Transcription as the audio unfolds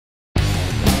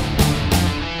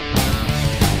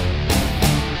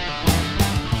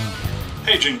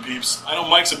Hey Jing peeps, I know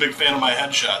Mike's a big fan of my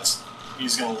headshots.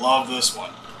 He's going to love this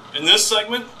one. In this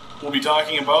segment, we'll be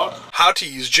talking about how to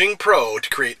use Jing Pro to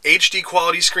create HD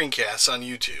quality screencasts on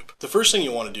YouTube. The first thing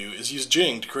you want to do is use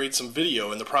Jing to create some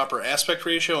video in the proper aspect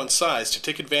ratio and size to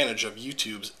take advantage of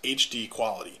YouTube's HD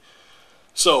quality.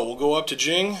 So we'll go up to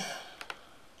Jing,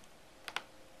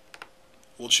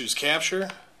 we'll choose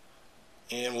Capture,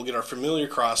 and we'll get our familiar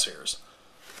crosshairs.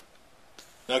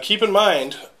 Now keep in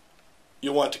mind,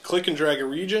 you'll want to click and drag a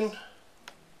region,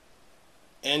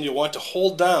 and you'll want to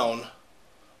hold down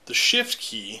the Shift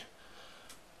key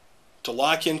to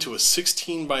lock into a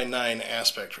 16:9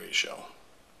 aspect ratio.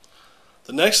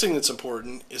 The next thing that's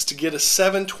important is to get a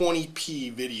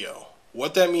 720p video.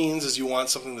 What that means is you want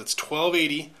something that's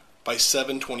 1280 by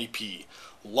 720p.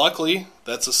 Luckily,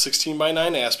 that's a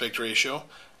 16:9 aspect ratio,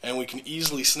 and we can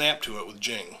easily snap to it with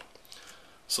Jing.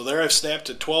 So there I've snapped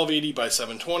to 1280 by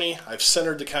 720. I've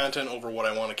centered the content over what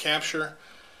I want to capture.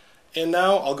 And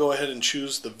now I'll go ahead and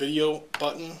choose the video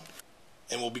button,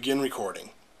 and we'll begin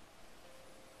recording.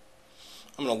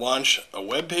 I'm going to launch a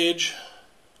web page.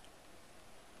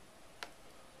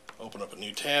 Open up a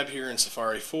new tab here in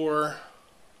Safari 4.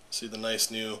 See the nice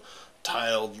new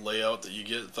tiled layout that you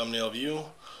get, thumbnail view.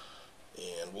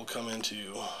 And we'll come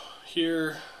into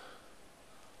here,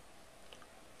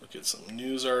 look at some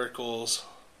news articles,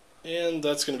 and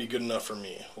that's going to be good enough for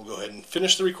me. We'll go ahead and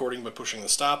finish the recording by pushing the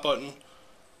stop button.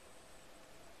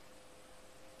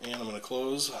 And I'm going to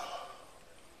close,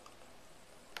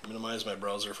 minimize my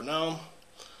browser for now.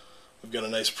 We've got a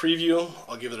nice preview.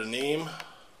 I'll give it a name.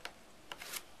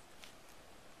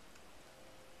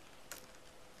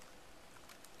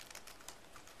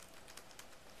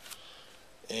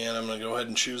 And I'm going to go ahead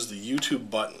and choose the YouTube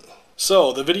button.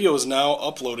 So the video is now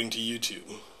uploading to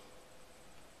YouTube.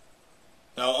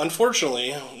 Now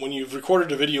unfortunately, when you've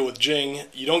recorded a video with Jing,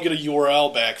 you don't get a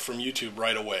URL back from YouTube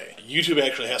right away. YouTube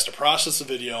actually has to process the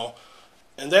video,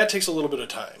 and that takes a little bit of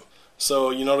time.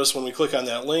 So you notice when we click on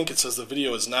that link, it says the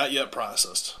video is not yet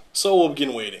processed. So we'll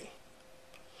begin waiting.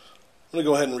 I'm going to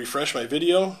go ahead and refresh my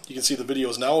video. You can see the video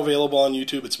is now available on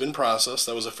YouTube. It's been processed.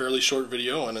 That was a fairly short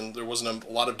video, and there wasn't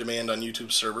a lot of demand on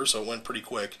YouTube's server, so it went pretty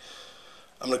quick.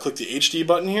 I'm going to click the HD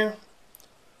button here.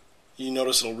 You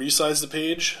notice it'll resize the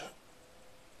page,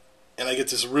 and I get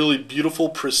this really beautiful,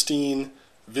 pristine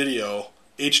video,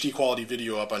 HD quality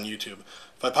video up on YouTube.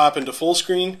 If I pop into full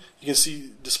screen, you can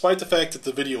see, despite the fact that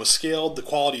the video is scaled, the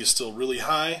quality is still really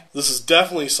high. This is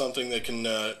definitely something that can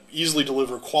easily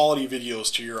deliver quality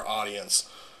videos to your audience.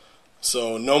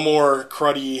 So no more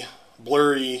cruddy,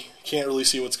 blurry, can't really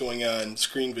see what's going on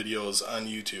screen videos on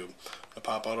YouTube. I'll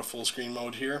pop out of full screen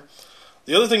mode here.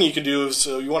 The other thing you can do is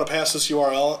you want to pass this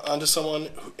URL onto someone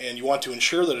and you want to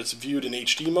ensure that it's viewed in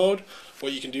HD mode.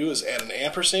 What you can do is add an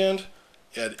ampersand,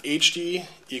 add HD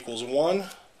equals 1.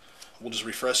 We'll just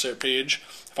refresh that page.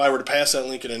 If I were to pass that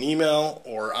link in an email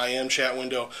or IM chat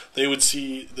window, they would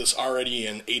see this already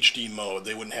in HD mode.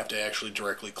 They wouldn't have to actually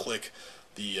directly click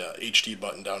the HD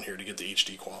button down here to get the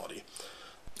HD quality.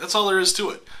 That's all there is to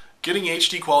it. Getting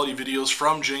HD quality videos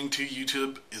from Jing to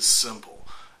YouTube is simple.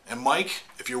 And Mike,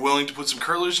 if you're willing to put some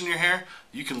curlers in your hair,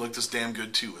 you can look this damn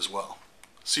good too as well.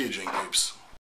 See you, Jing peeps.